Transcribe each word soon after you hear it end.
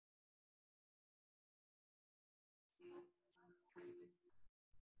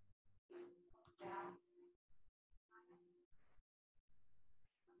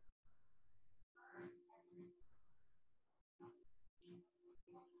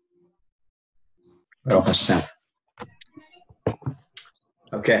Baruch Hashem.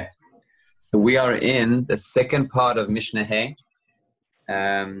 Okay, so we are in the second part of Mishnah Hey,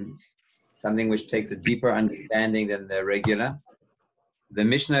 something which takes a deeper understanding than the regular. The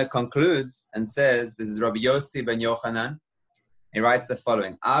Mishnah concludes and says, this is Rabbi Yossi ben Yochanan. He writes the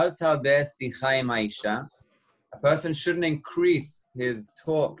following: Al tarbeh sicha im ha'isha. A person shouldn't increase his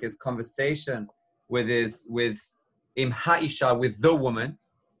talk, his conversation with im ha'isha, with the woman.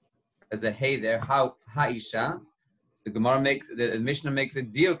 There's a hey there, ha'isha. The Mishnah makes a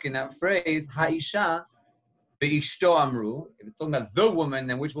diuk in that phrase, ha'isha be'ishto amru. If it's talking about the woman,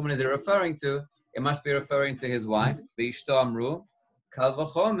 then which woman is it referring to? It must be referring to his wife, be'ishto amru. Kal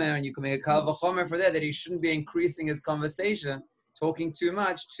v'chomer, and you can make a kal v'chomer for that he shouldn't be increasing his conversation, talking too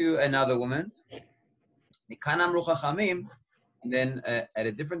much to another woman. Mikan amru chachamim, and then at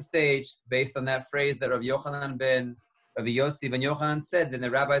a different stage, based on that phrase that Rabbi Yossi ben Yochanan said, then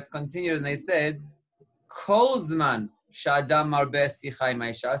the rabbis continued and they said, Kol zman sha'adam marbeh sicha im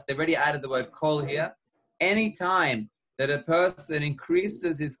ha'isha. They've already added the word kol here. Any time that a person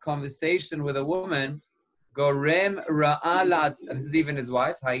increases his conversation with a woman, gorem ra'alat, and this is even his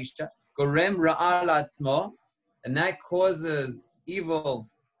wife, ha'isha, gorem ra'alat smo, and that causes evil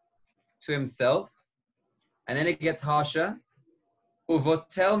to himself. And then it gets harsher.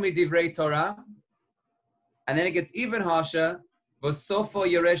 Uvotel midivrei Torah. And then it gets even harsher. Vosofo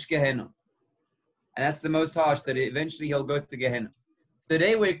yeresh Gehenna. And that's the most harsh, that eventually he'll go to Gehenna. So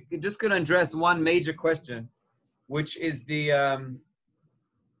today we're just going to address one major question, which is the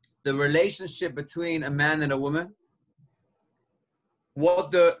relationship between a man and a woman.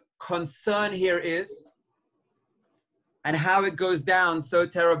 What the concern here is, and how it goes down so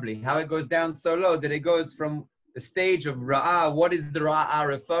terribly, how it goes down so low that it goes from the stage of Ra'ah, what is the Ra'ah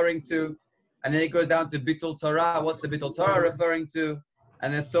referring to? And then it goes down to Bitul Torah, what's the Bitul Torah referring to?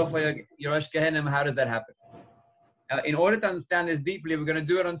 And then Sofa Yeresh Gehenim, how does that happen? Now, in order to understand this deeply, we're going to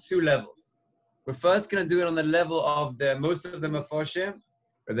do it on two levels. We're first going to do it on the level of most of the Meforshim,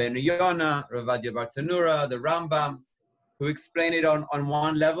 Rabbeinu Yonah, Rav Tanura, the Rambam, who explain it on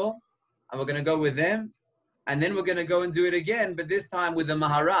one level, and we're going to go with them. And then we're going to go and do it again, but this time with the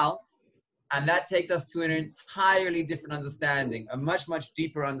Maharal, and that takes us to an entirely different understanding, a much, much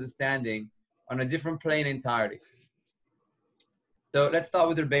deeper understanding on a different plane entirely. So let's start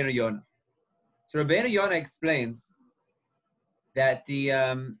with Rabbeinu Yonah. So Rabbeinu Yonah explains that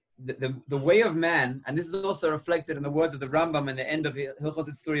the way of man, and this is also reflected in the words of the Rambam in the end of Hilchos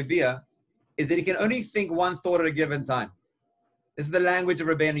Itzur Bia, is that he can only think one thought at a given time. This is the language of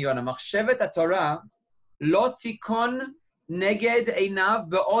Rabbeinu Yonah. Machshevet HaTorah lo tikon neged einav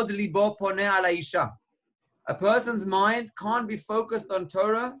be'od libo poneh al ha'isha. A person's mind can't be focused on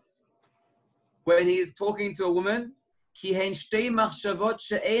Torah when he's talking to a woman. Ki hen shtei machshavot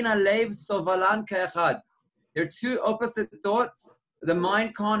she'ein halev sovalan ka'echad. There are two opposite thoughts the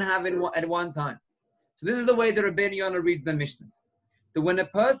mind can't have at one time. So this is the way that Rabbeinu Yonah reads the Mishnah. That when a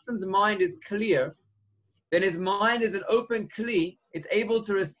person's mind is clear, then his mind is an open kli, it's able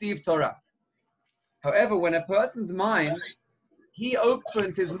to receive Torah. However, when a person's mind, he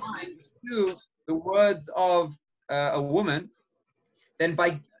opens his mind to the words of a woman, then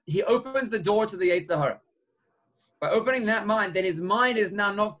he opens the door to the Yetzer Hara. By opening that mind, then his mind is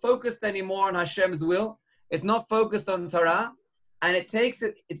now not focused anymore on Hashem's will. It's not focused on Torah, and it's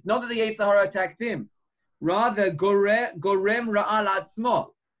not that the Yetzer Hara attacked him. Rather, gorem ra'al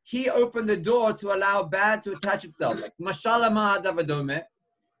atzmo. He opened the door to allow bad to attach itself. Like, Mashallah ma'adavadome.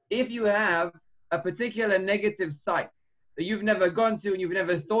 If you have a particular negative site that you've never gone to and you've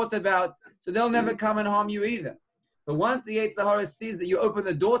never thought about, so they'll never come and harm you either. But once the Yetzer Hara sees that you open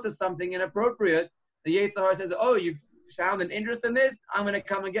the door to something inappropriate, the Yetzer Hara says, oh, you've found an interest in this? I'm going to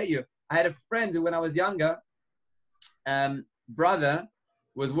come and get you. I had a friend who, when I was younger, brother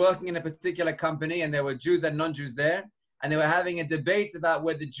was working in a particular company, and there were Jews and non-Jews there, and they were having a debate about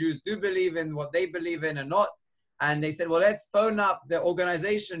whether Jews do believe in what they believe in or not. And they said, well, let's phone up the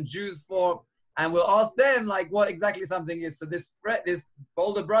organization Jews for, and we'll ask them like what exactly something is. So this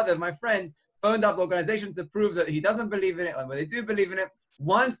older brother, my friend, phoned up the organization to prove that he doesn't believe in it, and when they do believe in it,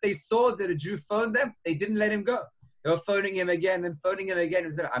 once they saw that a Jew phoned them, they didn't let him go. They were phoning him again, then phoning him again.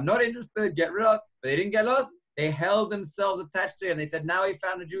 He said, I'm not interested, get rid of. But they didn't get lost. They held themselves attached to it, and they said, now he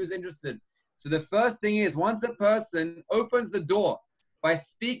found a Jew who's interested. So the first thing is, once a person opens the door by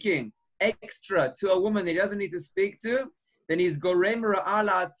speaking extra to a woman that he doesn't need to speak to, then he's gorem ra'al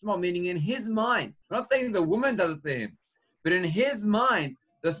atzmo, meaning in his mind. I'm not saying the woman does it to him, but in his mind,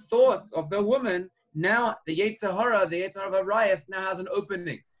 the thoughts of the woman, now the Yetzer Hara of Arias now has an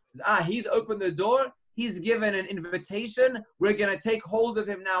opening. He's opened the door, he's given an invitation, we're going to take hold of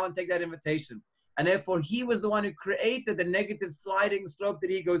him now and take that invitation. And therefore, he was the one who created the negative sliding slope that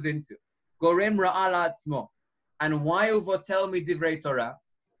he goes into. Gorem ra'ala atzmo. And why uvotel mi divrei Torah?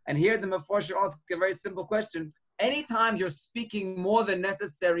 And here the Meforshim asks a very simple question. Anytime you're speaking more than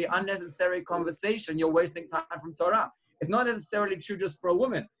necessary, unnecessary conversation, you're wasting time from Torah. It's not necessarily true just for a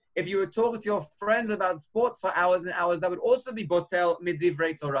woman. If you were talking to your friends about sports for hours and hours, that would also be botel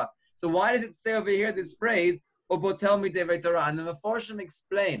midivrei Torah. So why does it say over here this phrase, or botel midivrei Torah? And the Meforshim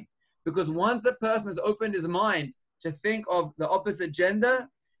explain, because once a person has opened his mind to think of the opposite gender,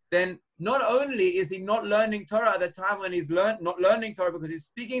 then not only is he not learning Torah at the time when he's not learning Torah because he's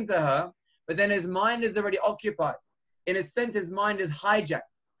speaking to her, but then his mind is already occupied. In a sense, his mind is hijacked.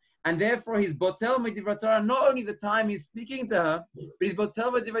 And therefore, he's botel midivrei Torah, not only the time he's speaking to her, but he's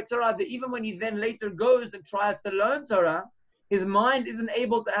botel midivrei Torah, that even when he then later goes and tries to learn Torah, his mind isn't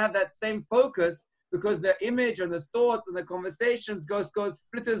able to have that same focus because the image and the thoughts and the conversations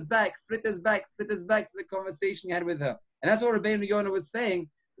flitters back to the conversation he had with her. And that's what Rabbeinu Yonah was saying.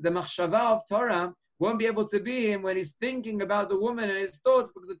 The machshava of Torah won't be able to be him when he's thinking about the woman and his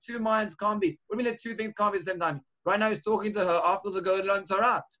thoughts, because the two minds can't be. What do you mean the two things can't be at the same time? Right now he's talking to her, afterwards he'll go and learn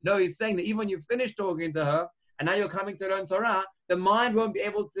Torah. No, he's saying that even when you finish talking to her, and now you're coming to learn Torah, the mind won't be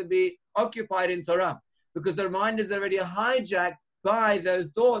able to be occupied in Torah, because the mind is already hijacked by the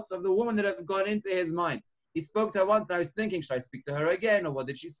thoughts of the woman that have gone into his mind. He spoke to her once, and I was thinking, should I speak to her again? Or what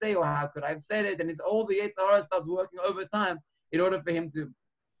did she say? Or how could I have said it? And it's all the Yetzer Hara starts working overtime in order for him to.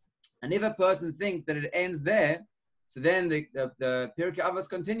 And if a person thinks that it ends there, so then the Perkei Avos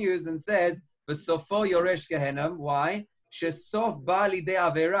continues and says, "V'sofo yoresh gehenam." Why? Shesof ba lidei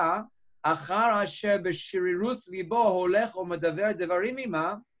avera, achar asher b'shirirus libo holech u'medaver devarim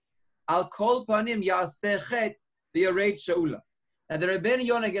ima, al kol panim yaseh chet v'yared she'ula. Now the Rabbeinu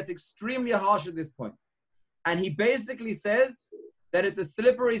Yonah gets extremely harsh at this point, and he basically says that it's a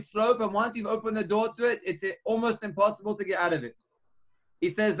slippery slope, and once you've opened the door to it, it's almost impossible to get out of it. He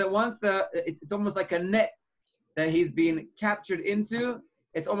says that once it's almost like a net that he's been captured into.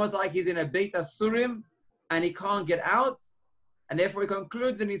 It's almost like he's in a Beit Asurim and he can't get out. And therefore he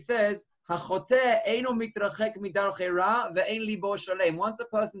concludes and he says, "Hachoteh eino mitrachek midarchei ra ve'ein libo shalem." Once a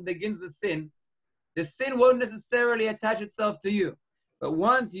person begins the sin won't necessarily attach itself to you. But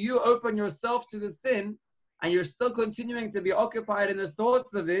once you open yourself to the sin and you're still continuing to be occupied in the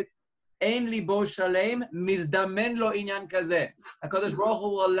thoughts of it, ein libo shalem mizdamen lo inyan kazeh. HaKadosh Baruch Hu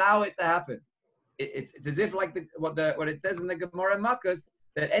will allow it to happen. It's as if like what it says in the Gemara Makkas,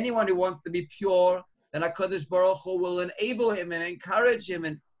 that anyone who wants to be pure, then HaKadosh Baruch Hu will enable him and encourage him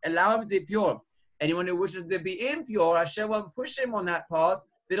and allow him to be pure. Anyone who wishes to be impure, Hashem won't push him on that path,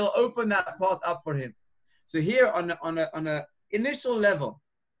 but it'll open that path up for him. So here on a initial level,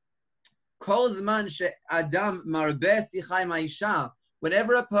 Kol zman she'adam marbeh sicha im ha'isha,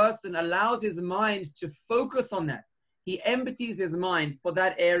 whenever a person allows his mind to focus on that, he empties his mind for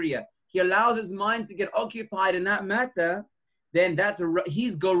that area, he allows his mind to get occupied in that matter, then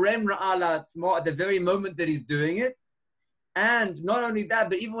he's gorem ra'ala atzmo at the very moment that he's doing it. And not only that,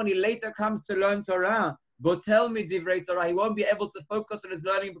 but even when he later comes to learn Torah, botel midivrei Torah, he won't be able to focus on his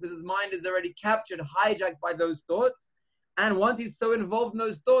learning because his mind is already captured, hijacked by those thoughts. And once he's so involved in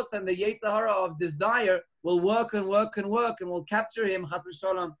those thoughts, then the Yetzer Hara of desire will work and will capture him, chas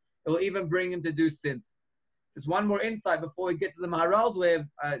v'sholom. It will even bring him to do sins. Just one more insight before we get to the Maharal's way of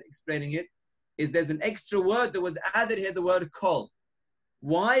explaining it, is there's an extra word that was added here, the word kol.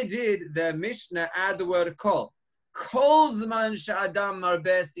 Why did the Mishnah add the word kol? Kol zman she'adam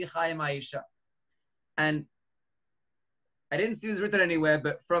marbeh sicha im ha'isha. And I didn't see this written anywhere,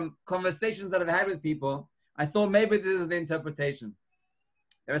 but from conversations that I've had with people, I thought maybe this is the interpretation.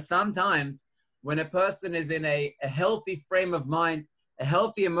 There are some times when a person is in a healthy frame of mind, a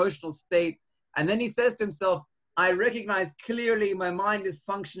healthy emotional state, and then he says to himself, I recognize clearly my mind is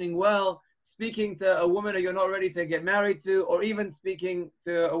functioning well, speaking to a woman who you're not ready to get married to, or even speaking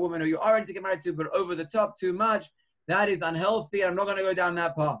to a woman who you are ready to get married to, but over the top too much, that is unhealthy. I'm not going to go down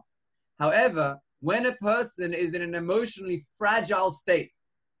that path. However, when a person is in an emotionally fragile state,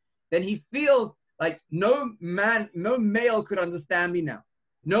 then he feels like no male could understand me now.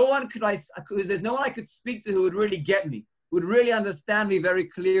 There's no one I could speak to who would really get me, who would really understand me very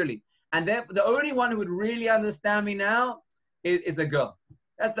clearly. And therefore, the only one who would really understand me now is a girl.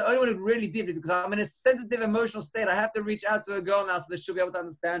 That's the only one who would really deeply, because I'm in a sensitive emotional state. I have to reach out to a girl now so that she'll be able to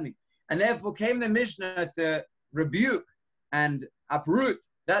understand me. And therefore came the Mishnah to rebuke and uproot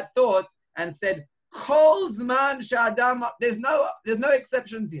that thought and said, Kol zman she'adam, there's no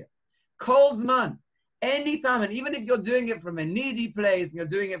exceptions here. Kol zman, anytime, and even if you're doing it from a needy place and you're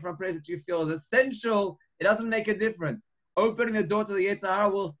doing it from a place that you feel is essential, it doesn't make a difference. opening the door to the Yetzer Hara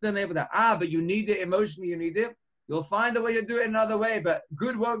will still enable that. But you need it emotionally, you need it. You'll find a way to do it another way, but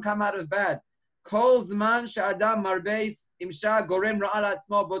good won't come out of bad. Kol zman she'adam marbeis imsha gorem ra'a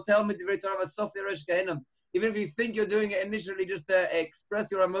la'atzmo botel midivrei Torah v'sof yeresh gehenom. Even if you think you're doing it initially just to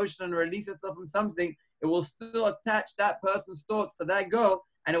express your emotion and release yourself from something, it will still attach that person's thoughts to that goal,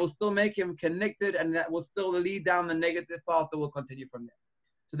 and it will still make him connected, and that will still lead down the negative path that will continue from there.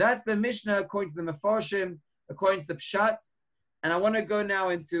 So that's the Mishnah according to the Mefarshim, according to the Pshat. And I want to go now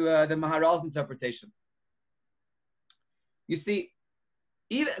into the Maharal's interpretation. You see,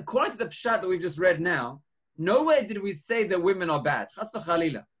 even according to the Pshat that we've just read now, nowhere did we say that women are bad. Chas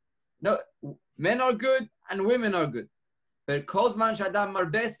v'chalila. No, men are good and women are good. But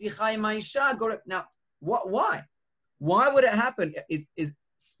now, why? Why would it happen? Is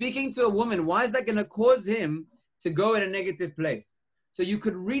speaking to a woman, why is that going to cause him to go in a negative place? So you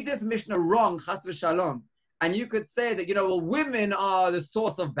could read this Mishnah wrong, chas v'shalom, and you could say that, women are the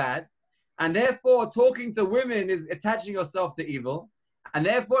source of bad, and therefore talking to women is attaching yourself to evil, and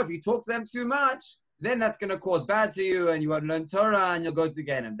therefore if you talk to them too much, then that's going to cause bad to you, and you won't learn Torah, and you'll go to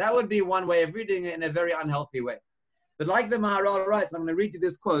Gehenna. That would be one way of reading it in a very unhealthy way. But like the Maharal writes, I'm going to read you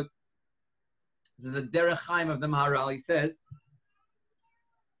this quote. This is the Derech Chaim of the Maharal. He says,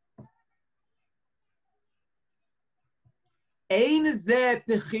 Ein ze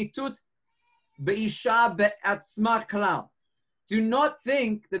pechitut be'isha be'atzma klal. Do not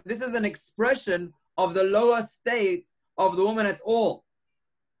think that this is an expression of the lower state of the woman at all.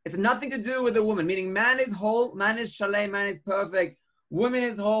 It's nothing to do with the woman, meaning man is whole, man is shalem, man is perfect, woman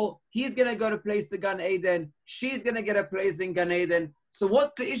is whole, he's going to go to place to Gan Eden, she's going to get a place in Gan Eden. So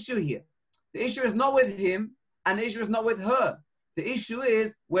what's the issue here? The issue is not with him, and the issue is not with her. The issue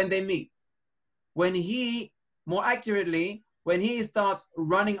is when they meet. When he, more accurately, when he starts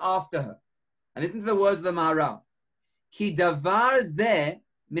running after her. And listen to the words of the Maharal. Ki davar zeh,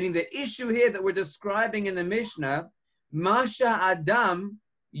 meaning the issue here that we're describing in the Mishnah, Masha Adam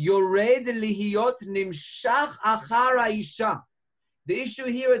yored lihiyot nimshach achar ha'isha. The issue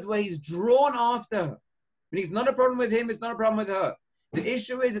here is where he's drawn after her. Meaning it's not a problem with him, it's not a problem with her. The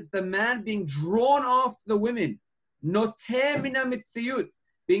issue is it's the man being drawn after the women. Noteh mina mitziyut,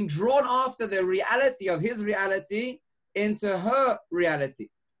 being drawn after the reality of his reality into her reality.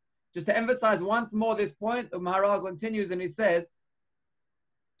 Just to emphasize once more this point, the Maharal continues and he says,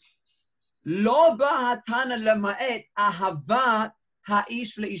 Lo ba'atana lema'et ahavat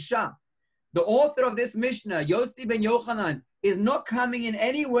ha'ish le'isha. The author of this Mishnah, Yossi ben Yochanan, is not coming in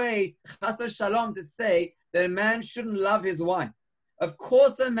any way, chas v'shalom, to say that a man shouldn't love his wife. Of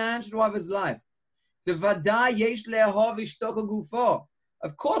course a man should love his wife. Tzvadai yesh le'ahov ishto k'gufo.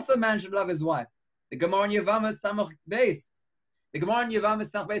 Of course a man should love his wife. The Gemara in Yevamos Samach Beis. The Gemara in Yevamos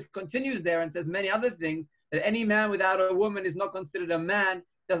Samach Beis continues there and says many other things, that any man without a woman is not considered a man,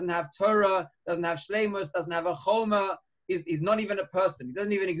 doesn't have Torah, doesn't have Shleimus, doesn't have a Choma, he's not even a person, he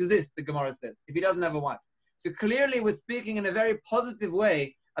doesn't even exist, the Gemara says, if he doesn't have a wife. So clearly we're speaking in a very positive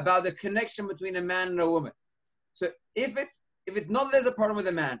way about the connection between a man and a woman. So if it's not that there's a problem with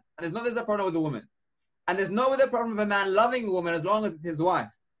a man, and there's not that there's a problem with a woman, and there's no other problem with a man loving a woman as long as it's his wife,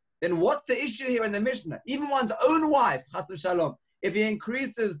 then what's the issue here in the Mishnah? Even one's own wife, chas v'shalom, if he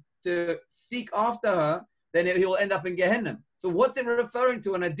increases to seek after her, then he will end up in Gehenna. So what's it referring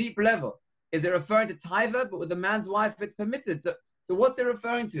to on a deep level? Is it referring to taiva, but with the man's wife it's permitted? So what's it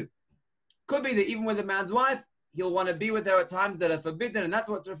referring to? Could be that even with the man's wife, he'll want to be with her at times that are forbidden, and that's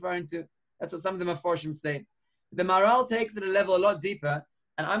what it's referring to. That's what some of the Mefarshim say. The Maharal takes it a level a lot deeper,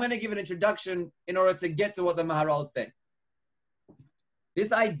 and I'm going to give an introduction in order to get to what the Maharal is saying.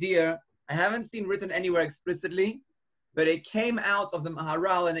 This idea, I haven't seen written anywhere explicitly, but it came out of the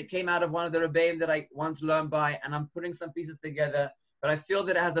Maharal, and it came out of one of the Rebbeim that I once learned by, and I'm putting some pieces together, but I feel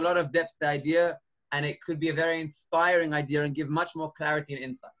that it has a lot of depth to the idea, and it could be a very inspiring idea and give much more clarity and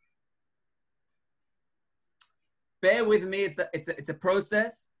insight. Bear with me, it's a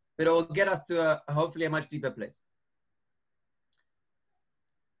process, but it will get us to hopefully a much deeper place.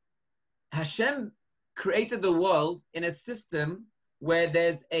 Hashem created the world in a system where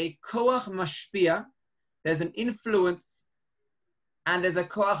there's a koach mashpia, there's an influence, and there's a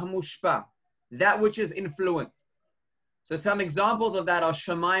koach mushpa, that which is influenced. So some examples of that are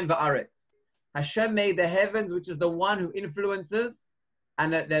Shemaim va'aretz. Hashem made the heavens, which is the one who influences,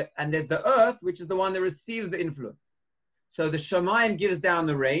 and there's the earth, which is the one that receives the influence. So the Shemaim gives down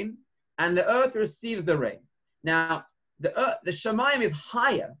the rain, and the earth receives the rain. Now, the Shemaim is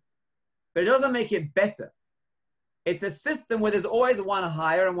higher, but it doesn't make it better. It's a system where there's always one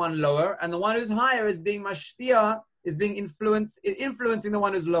higher and one lower, and the one who's higher is being mashpia, is being influencing the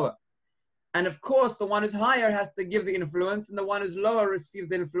one who's lower. And of course, the one who's higher has to give the influence, and the one who's lower receives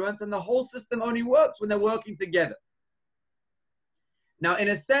the influence, and the whole system only works when they're working together. Now, in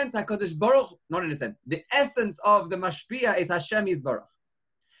a sense, HaKadosh Baruch, not in a sense, the essence of the Mashpia is Hashem Yisbarach.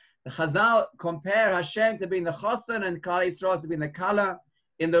 The Chazal compare Hashem to being the Chosan and Klal Yisrael to being the Kala.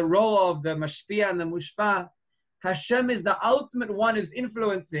 In the role of the Mashpia and the Mushpa, Hashem is the ultimate one who's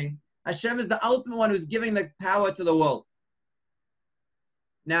influencing. Hashem is the ultimate one who's giving the power to the world.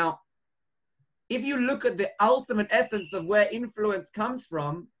 Now, if you look at the ultimate essence of where influence comes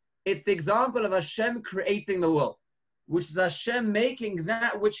from, it's the example of Hashem creating the world, which is Hashem making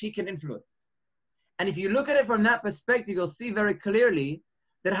that which he can influence. And if you look at it from that perspective, you'll see very clearly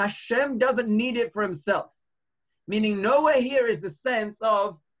that Hashem doesn't need it for himself. Meaning nowhere here is the sense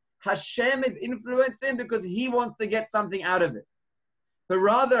of Hashem is influencing because he wants to get something out of it. But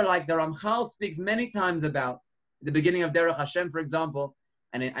rather, like the Ramchal speaks many times about, at the beginning of Derech Hashem, for example,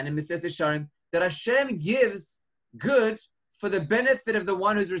 and in Meses Yesharim, that Hashem gives good for the benefit of the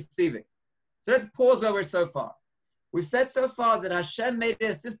one who's receiving. So let's pause where we're so far. We've said so far that Hashem made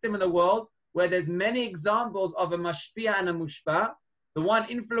a system in the world where there's many examples of a mashpia and a mushpa, the one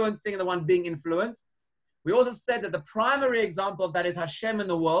influencing and the one being influenced. We also said that the primary example of that is Hashem in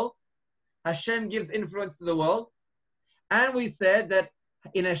the world. Hashem gives influence to the world. And we said that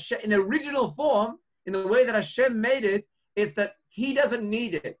in original form, in the way that Hashem made it, is that he doesn't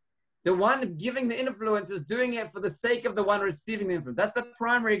need it. The one giving the influence is doing it for the sake of the one receiving the influence. That's the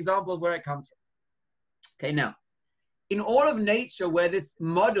primary example of where it comes from. Okay, now, in all of nature where this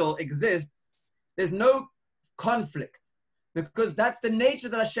model exists, there's no conflict because that's the nature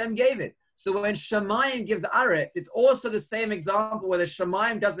that Hashem gave it. So when Shemayim gives Aretz, it's also the same example where the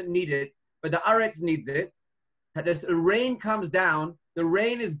Shemayim doesn't need it, but the Aretz needs it. The rain comes down, the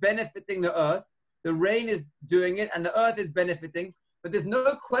rain is benefiting the earth, the rain is doing it, and the earth is benefiting. But there's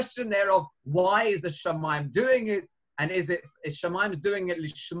no question there of why is the Shemayim doing it, and is Shemayim doing it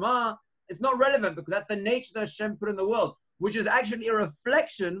lishma? It's not relevant because that's the nature that Hashem put in the world, which is actually a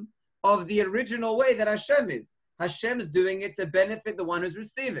reflection of the original way that Hashem is. Hashem is doing it to benefit the one who's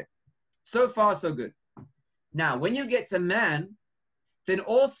receiving. So far, so good. Now, when you get to man, then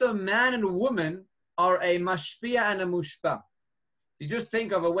also man and woman are a mashpia and a mushpa. If you just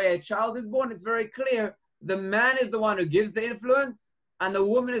think of a way a child is born, it's very clear. The man is the one who gives the influence, and the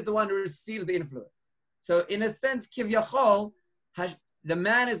woman is the one who receives the influence. So in a sense, kivyachol, the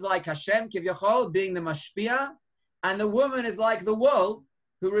man is like Hashem, kivyachol, being the mashpia, and the woman is like the world,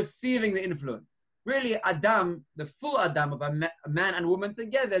 who receiving the influence. Really, Adam, the full Adam of a man and woman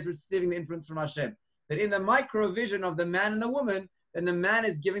together is receiving the influence from Hashem. But in the micro vision of the man and the woman, then the man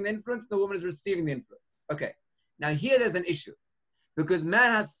is giving the influence, the woman is receiving the influence. Okay, now here there's an issue, because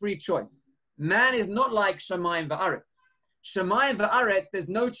man has free choice. Man is not like Shemayim va'aretz. Shemayim va'aretz, there's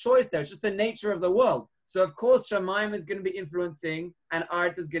no choice there. It's just the nature of the world. So of course, Shemayim is going to be influencing and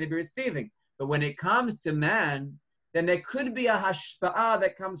Aretz is going to be receiving. But when it comes to man, then there could be a hashpa'ah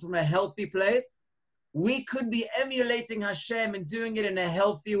that comes from a healthy place. We could be emulating Hashem and doing it in a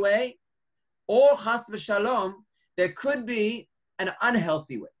healthy way. Or chas v'shalom, there could be an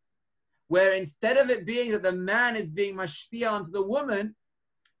unhealthy way, where instead of it being that the man is being mashpia onto the woman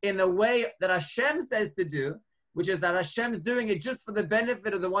in the way that Hashem says to do, which is that Hashem's doing it just for the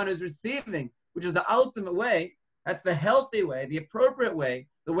benefit of the one who's receiving, which is the ultimate way, that's the healthy way, the appropriate way,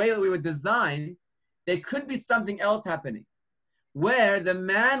 the way that we were designed, there could be something else happening, where the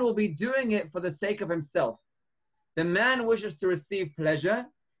man will be doing it for the sake of himself. The man wishes to receive pleasure,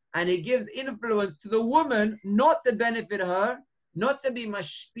 and he gives influence to the woman not to benefit her, not to be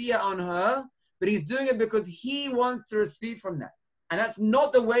mashpia on her, but he's doing it because he wants to receive from that. And that's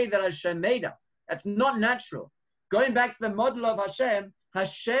not the way that Hashem made us. That's not natural. Going back to the model of Hashem,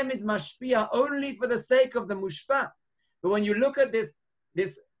 Hashem is mashpia only for the sake of the mushpa. But when you look at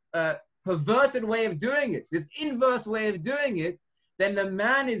this perverted way of doing it, this inverse way of doing it, then the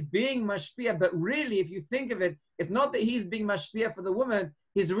man is being mashpia. But really, if you think of it, it's not that he's being mashpia for the woman,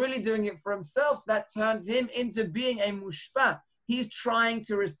 he's really doing it for himself. So that turns him into being a mushpa. He's trying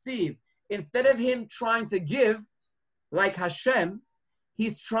to receive. Instead of him trying to give, like Hashem,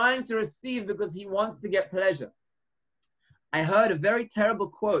 he's trying to receive because he wants to get pleasure. I heard a very terrible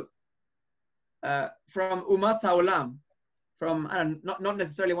quote from Umas Ha'olam, from, not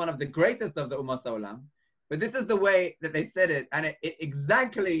necessarily one of the greatest of the Umas Ha'olam, but this is the way that they said it, and it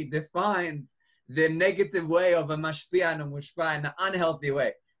exactly defines the negative way of a mashpia and a mushpa in the unhealthy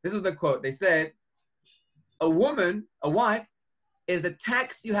way. This is the quote. They said, a woman, a wife, is the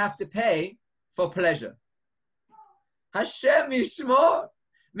tax you have to pay for pleasure. Hashem Yishmor,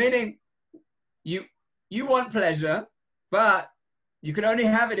 meaning you want pleasure, but You can only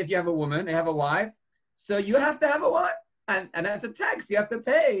have it if you have a woman, you have a wife. So you have to have a wife. And that's a tax you have to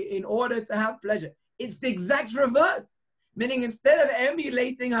pay in order to have pleasure. It's the exact reverse. Meaning instead of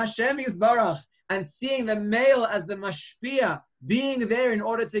emulating Hashem Yisbarach and seeing the male as the mashpia, being there in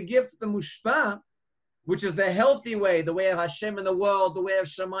order to give to the mushpa, which is the healthy way, the way of Hashem in the world, the way of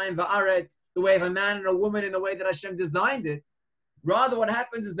Shamayim va'aretz, the way of a man and a woman in the way that Hashem designed it. Rather, what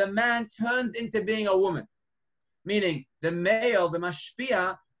happens is the man turns into being a woman. Meaning the male, the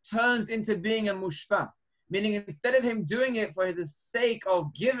mashpia, turns into being a mushpa. Meaning instead of him doing it for the sake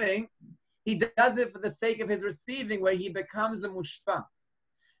of giving, he does it for the sake of his receiving, where he becomes a mushpa.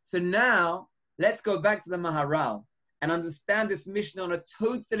 So now, let's go back to the Maharal and understand this Mishnah on a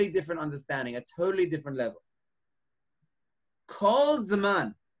totally different understanding, a totally different level. Kol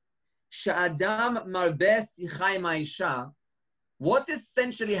Zaman Sha'adam Marbeh Sichai Ma'isha, what's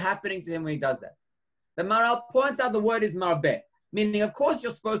essentially happening to him when he does that? The Maharal points out the word is Marbeh, meaning of course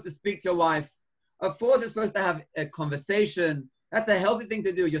you're supposed to speak to your wife, of course you're supposed to have a conversation. That's a healthy thing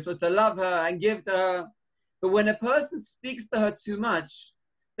to do. You're supposed to love her and give to her. But when a person speaks to her too much,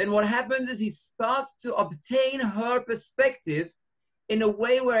 then what happens is he starts to obtain her perspective in a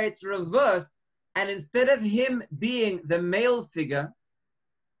way where it's reversed. And instead of him being the male figure,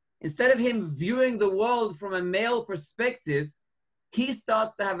 instead of him viewing the world from a male perspective, he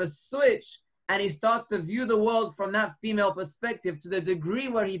starts to have a switch and he starts to view the world from that female perspective to the degree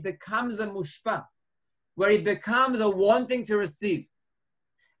where he becomes a mushpa, where he becomes a wanting to receive.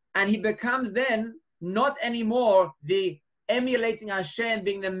 And he becomes then not anymore the emulating Hashem,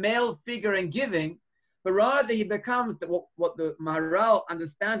 being the male figure and giving, but rather he becomes what the Maharal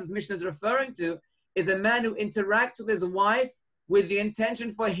understands this Mishnah is referring to is a man who interacts with his wife with the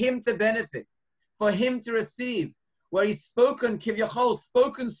intention for him to benefit, for him to receive, where he's spoken, Kivyachol,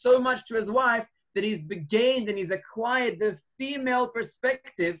 spoken so much to his wife that he's gained and he's acquired the female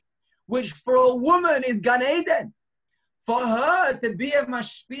perspective, which for a woman is Gan Eden. For her to be a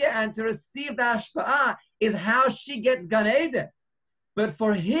mashpia and to receive the hashpa'ah is how she gets Gan Eden. But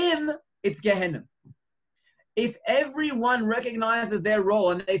for him, it's Gehenna. If everyone recognizes their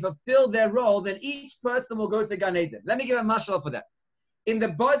role and they fulfill their role, then each person will go to Gan Eden. Let me give a mashal for that. In the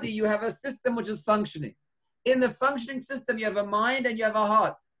body, you have a system which is functioning. In the functioning system, you have a mind and you have a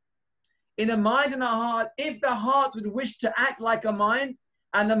heart. In the mind and the heart, if the heart would wish to act like a mind,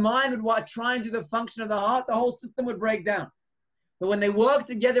 and the mind would try and do the function of the heart, the whole system would break down. But when they work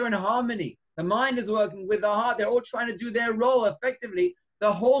together in harmony, the mind is working with the heart, they're all trying to do their role effectively,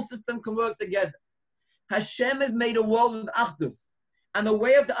 the whole system can work together. Hashem has made a world with achdus. And the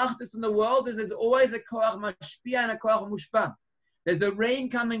way of the achdus in the world is there's always a koach mashpia and a koach mushpa. There's the rain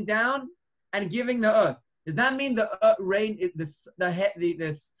coming down and giving the earth. Does that mean the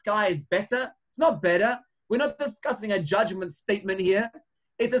sky is better? It's not better. We're not discussing a judgment statement here.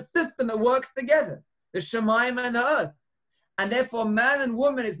 It's a system that works together, the Shemayim and the earth. And therefore, man and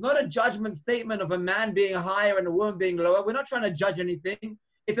woman is not a judgment statement of a man being higher and a woman being lower. We're not trying to judge anything.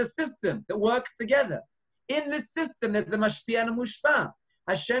 It's a system that works together. In this system, there's a mashpia and a mushpa.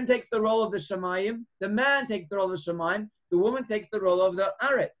 Hashem takes the role of the Shemayim. The man takes the role of the Shemayim. The woman takes the role of the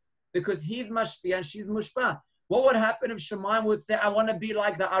Aretz, because he's mashpia and she's mushpa. What would happen if Shemayim would say, I want to be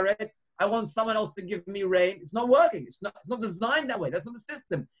like the Aretz, I want someone else to give me rain? It's not working. It's not designed that way. That's not the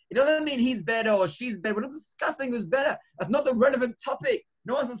system. It doesn't mean he's better or she's better. We're not discussing who's better. That's not the relevant topic.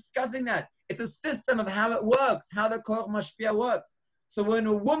 No one's discussing that. It's a system of how it works, how the Koach Mashpia works. So when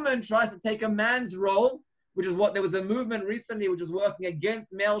a woman tries to take a man's role, which is what there was a movement recently which was working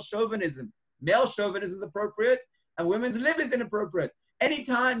against male chauvinism. Male chauvinism is appropriate and women's lib is inappropriate.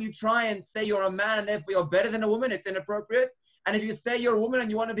 Anytime you try and say you're a man and therefore you're better than a woman, it's inappropriate. And if you say you're a woman and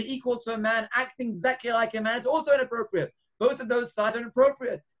you want to be equal to a man, acting exactly like a man, it's also inappropriate. Both of those sides are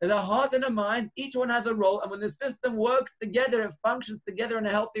inappropriate. There's a heart and a mind. Each one has a role. And when the system works together, it functions together in a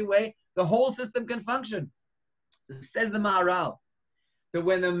healthy way, the whole system can function. It says the Maharal, that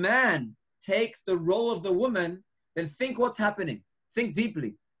when the man takes the role of the woman, then think what's happening. Think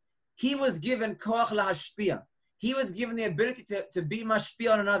deeply. He was given koach lahashpia. He was given the ability to be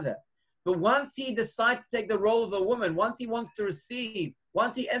mashpia on another. But once he decides to take the role of the woman, once he wants to receive,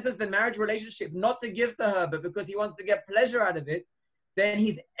 once he enters the marriage relationship, not to give to her, but because he wants to get pleasure out of it, then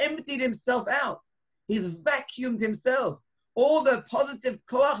he's emptied himself out. He's vacuumed himself. All the positive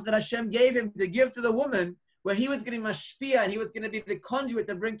koach that Hashem gave him to give to the woman, where he was getting mashpia and he was going to be the conduit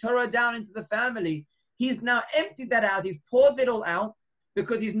to bring Torah down into the family, he's now emptied that out. He's poured it all out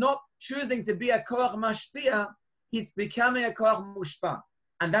because he's not choosing to be a koach mashpia. He's becoming a koach mushpa.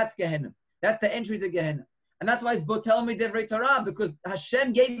 And that's Gehenna. That's the entry to Gehenna. And that's why it's Botel Midevrei Torah, because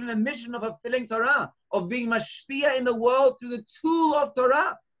Hashem gave him a mission of fulfilling Torah, of being mashpia in the world through the tool of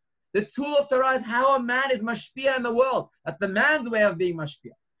Torah. The tool of Torah is how a man is mashpia in the world. That's the man's way of being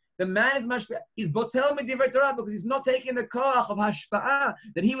mashpia. The man is mashpia. He's Botel Midevrei Torah because he's not taking the koach of hashpa'ah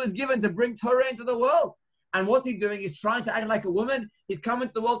that he was given to bring Torah into the world. And what's he doing? He's trying to act like a woman. He's coming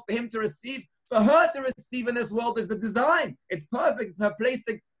to the world for him to receive. For her to receive in this world is the design. It's perfect. It's her place,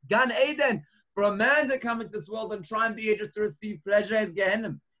 the Gan Eden. For a man to come into this world and try and be here just to receive pleasure is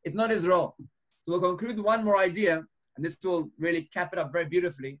Gehenna. It's not his role. So we'll conclude with one more idea, and this will really cap it up very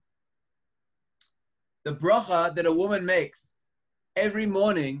beautifully. The bracha that a woman makes every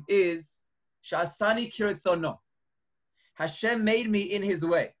morning is Sha'asani kiritzono. Hashem made me in his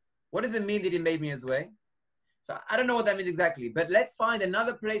way. What does it mean that he made me his way? So I don't know what that means exactly, but let's find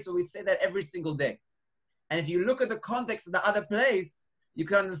another place where we say that every single day. And if you look at the context of the other place, you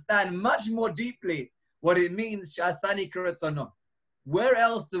can understand much more deeply what it means, Sha'asani kiritzono. Where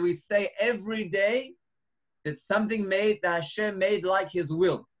else do we say every day that something made, that Hashem made like his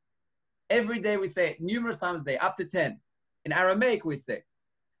will? Every day we say it, numerous times a day, up to 10. In Aramaic we say it.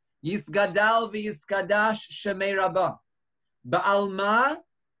 Yisgadal v'yiskadash shemei rabba. Ba'alma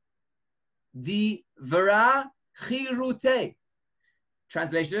di vera chirute.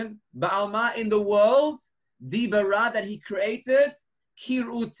 Translation, Ba'alma in the world, di bara that he created,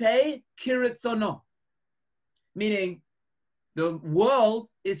 kirute kiritzono. Meaning, the world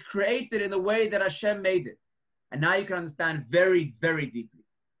is created in the way that Hashem made it. And now you can understand very, very deeply.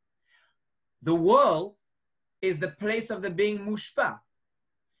 The world is the place of the being mushpa.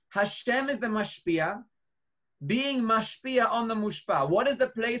 Hashem is the mashpia, being mashpia on the mushpa. What is the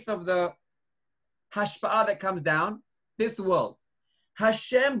place of the hashpa'ah that comes down? This world.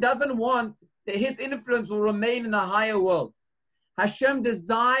 Hashem doesn't want that his influence will remain in the higher worlds. Hashem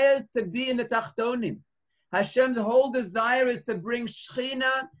desires to be in the tachtonim. Hashem's whole desire is to bring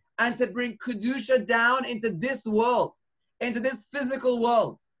Shechina and to bring Kedusha down into this world, into this physical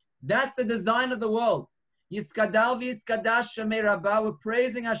world. That's the design of the world. Yiskadal v'yiskadash shemei rabbah. We're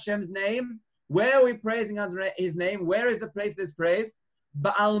praising Hashem's name. Where are we praising his name? Where is the place of this praise?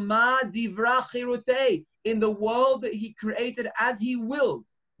 Ba'alma divra chirutei. In the world that he created as he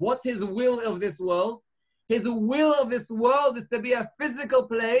wills. What's his will of this world? His will of this world is to be a physical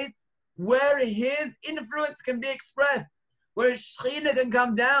place where his influence can be expressed, where his Shechina can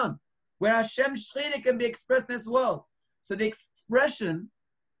come down, where Hashem's Shechina can be expressed in this world. So the expression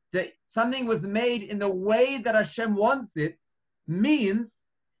that something was made in the way that Hashem wants it means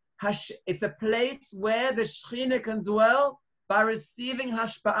it's a place where the Shechina can dwell by receiving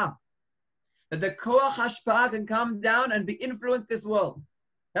hashpa'ah. That the koach hashpa'ah can come down and be influenced this world.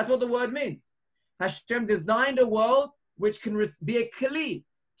 That's what the word means. Hashem designed a world which can be a kli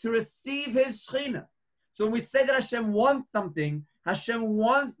to receive his Shechina. So when we say that Hashem wants something, Hashem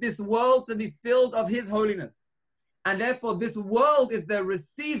wants this world to be filled of his holiness. And therefore this world is the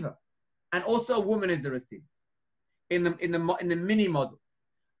receiver. And also a woman is the receiver. In the mini model.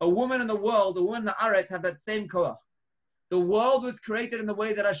 A woman in the world, a woman in the Aretz have that same koach. The world was created in the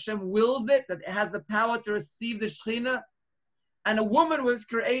way that Hashem wills it, that it has the power to receive the Shechina. And a woman was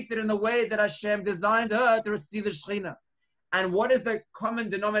created in the way that Hashem designed her to receive the Shechina. And what is the common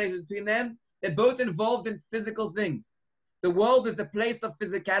denominator between them? They're both involved in physical things. The world is the place of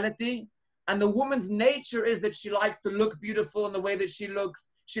physicality, and the woman's nature is that she likes to look beautiful in the way that she looks.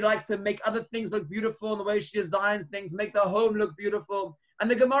 She likes to make other things look beautiful in the way she designs things, make the home look beautiful. And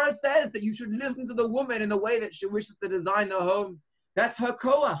the Gemara says that you should listen to the woman in the way that she wishes to design her home. That's her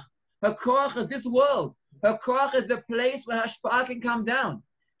koach. Her koach is this world. Her koach is the place where hashpa'ah can come down.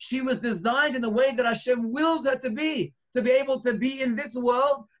 She was designed in the way that Hashem willed her to be able to be in this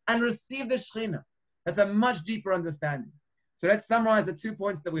world and receive the Shechina. That's a much deeper understanding. So let's summarize the 2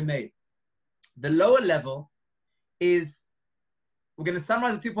 points that we made. The lower level is, we're going to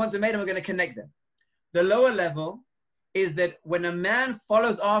summarize the 2 points we made and we're going to connect them. The lower level is that when a man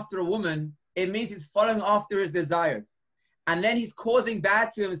follows after a woman, it means he's following after his desires. And then he's causing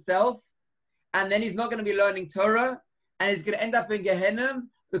bad to himself, and then he's not going to be learning Torah, and he's going to end up in Gehenna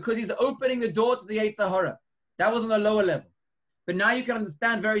because he's opening the door to the Yetzer Hara. That was on the lower level. But now you can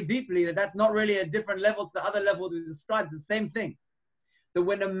understand very deeply that that's not really a different level to the other level we described. It's the same thing. That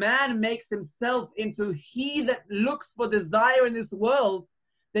when a man makes himself into he that looks for desire in this world,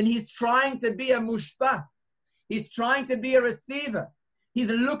 then he's trying to be a mushpa. He's trying to be a receiver. He's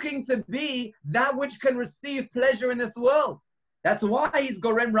looking to be that which can receive pleasure in this world. That's why he's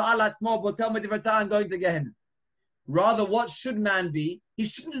gorem ra'alat small botel medivrata and going to Gehenna. Rather, what should man be? He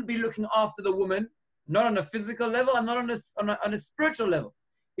shouldn't be looking after the woman, not on a physical level and not on a spiritual level.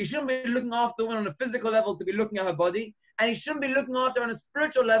 He shouldn't be looking after a woman on a physical level to be looking at her body. And he shouldn't be looking after her on a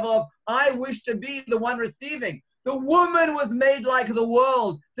spiritual level of, I wish to be the one receiving. The woman was made like the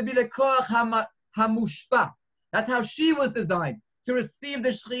world, to be the koach hamushpa. That's how she was designed, to receive the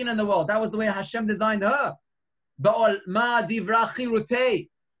Shekhinah in the world. That was the way Hashem designed her. That's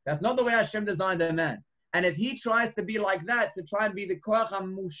not the way Hashem designed a man. And if he tries to be like that, to try and be the koach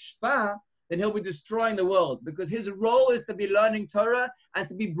hamushpa, then he'll be destroying the world, because his role is to be learning Torah and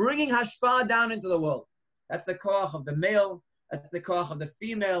to be bringing hashpah down into the world. That's the koach of the male, that's the koach of the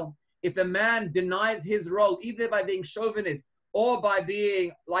female. If the man denies his role, either by being chauvinist or by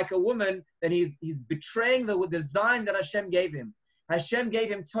being like a woman, then he's betraying the design that Hashem gave him. Hashem gave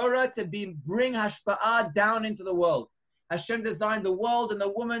him Torah to bring hashpah down into the world. Hashem designed the world and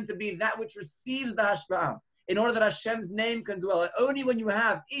the woman to be that which receives the hashpah, in order that Hashem's name can dwell. And only when you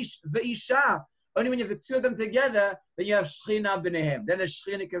have Ish ve'isha, only when you have the two of them together, then you have Shechina b'nehem. Then the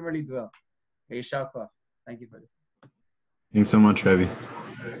Shechina can really dwell. Yeshar koach. Thank you for this. Thanks so much, Rabbi.